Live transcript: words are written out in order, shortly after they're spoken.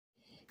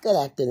Good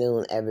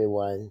afternoon,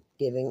 everyone.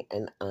 Giving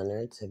an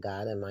honor to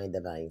God and my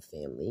divine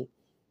family.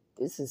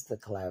 This is the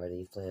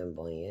Clarity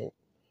Flamboyant,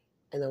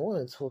 and I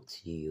want to talk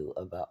to you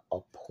about a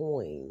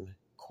poem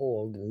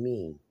called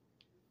Me.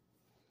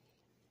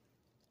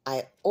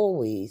 I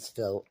always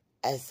felt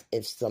as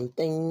if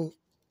something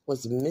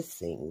was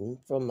missing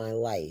from my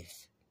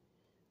life.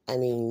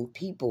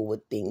 People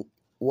would think,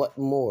 what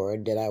more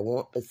did I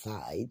want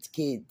besides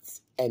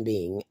kids and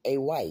being a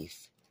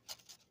wife?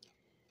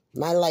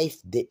 My life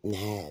didn't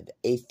have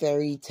a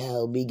fairy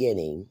tale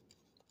beginning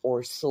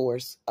or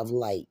source of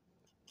light.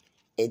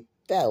 It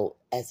felt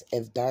as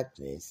if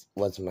darkness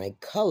was my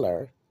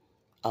color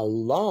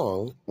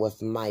along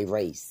with my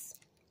race,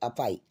 a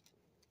fight.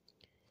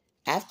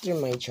 After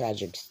my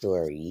tragic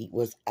story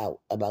was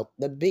out about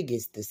the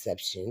biggest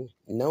deception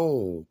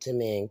known to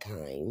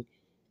mankind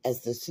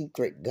as the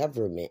secret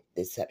government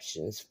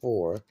deceptions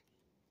for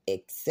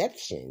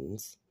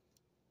exceptions,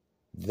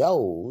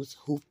 those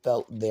who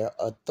felt their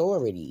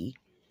authority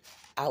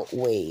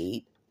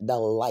outweighed the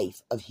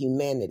life of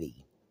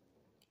humanity.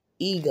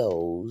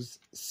 Egos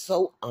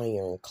so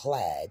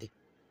ironclad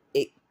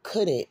it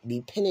couldn't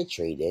be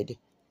penetrated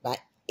by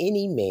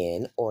any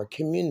man or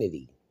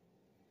community.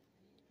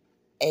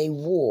 A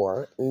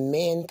war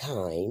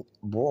mankind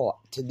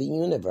brought to the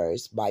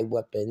universe by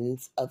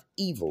weapons of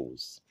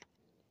evils,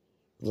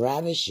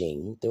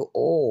 ravishing through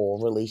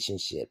all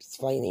relationships,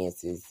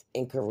 finances,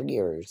 and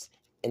careers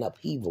and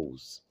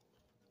upheavals,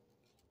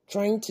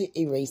 trying to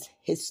erase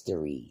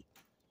history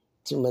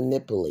to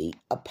manipulate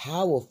a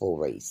powerful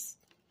race,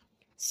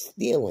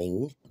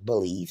 stealing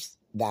beliefs,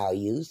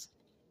 values,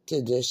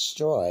 to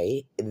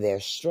destroy their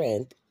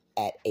strength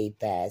at a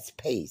fast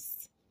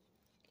pace.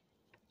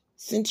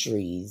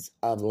 Centuries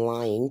of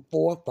lying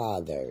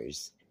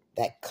forefathers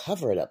that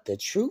covered up the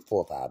true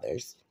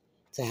forefathers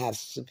to have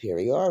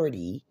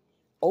superiority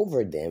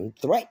over them,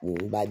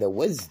 threatened by the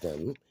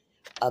wisdom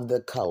of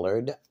the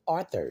colored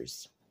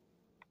authors.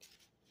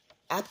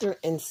 After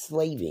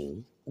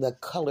enslaving the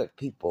colored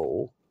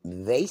people,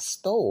 they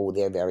stole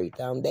their very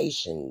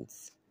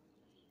foundations,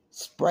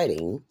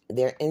 spreading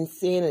their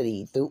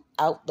insanity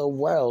throughout the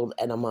world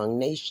and among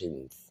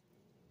nations.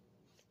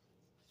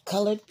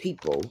 Colored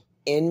people,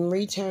 in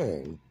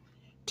return,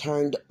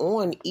 turned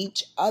on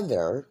each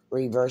other,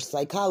 reverse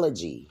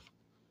psychology,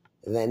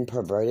 then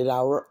perverted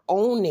our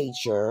own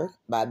nature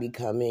by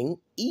becoming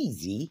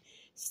easy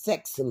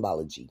sex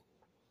symbology.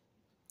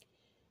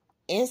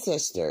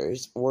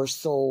 Ancestors were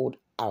sold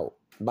out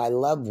by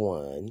loved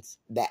ones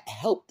that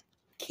helped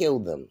kill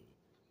them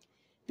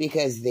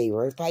because they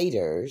were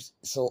fighters,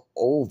 so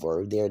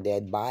over their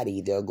dead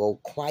body they'll go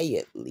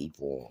quietly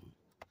for them.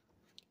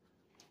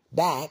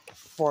 Back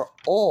for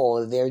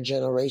all their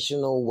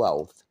generational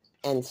wealth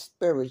and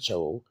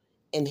spiritual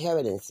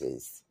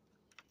inheritances,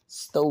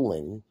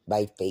 stolen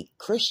by fake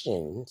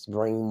Christians,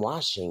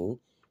 brainwashing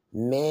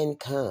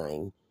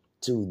mankind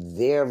to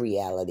their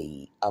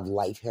reality of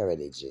life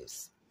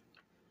heritages.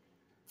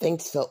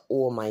 Thanks to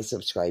all my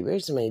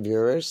subscribers, my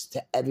viewers,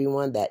 to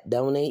everyone that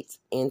donates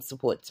and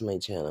supports my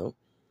channel.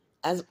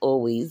 As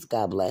always,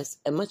 God bless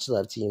and much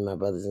love to you, my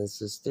brothers and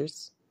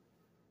sisters.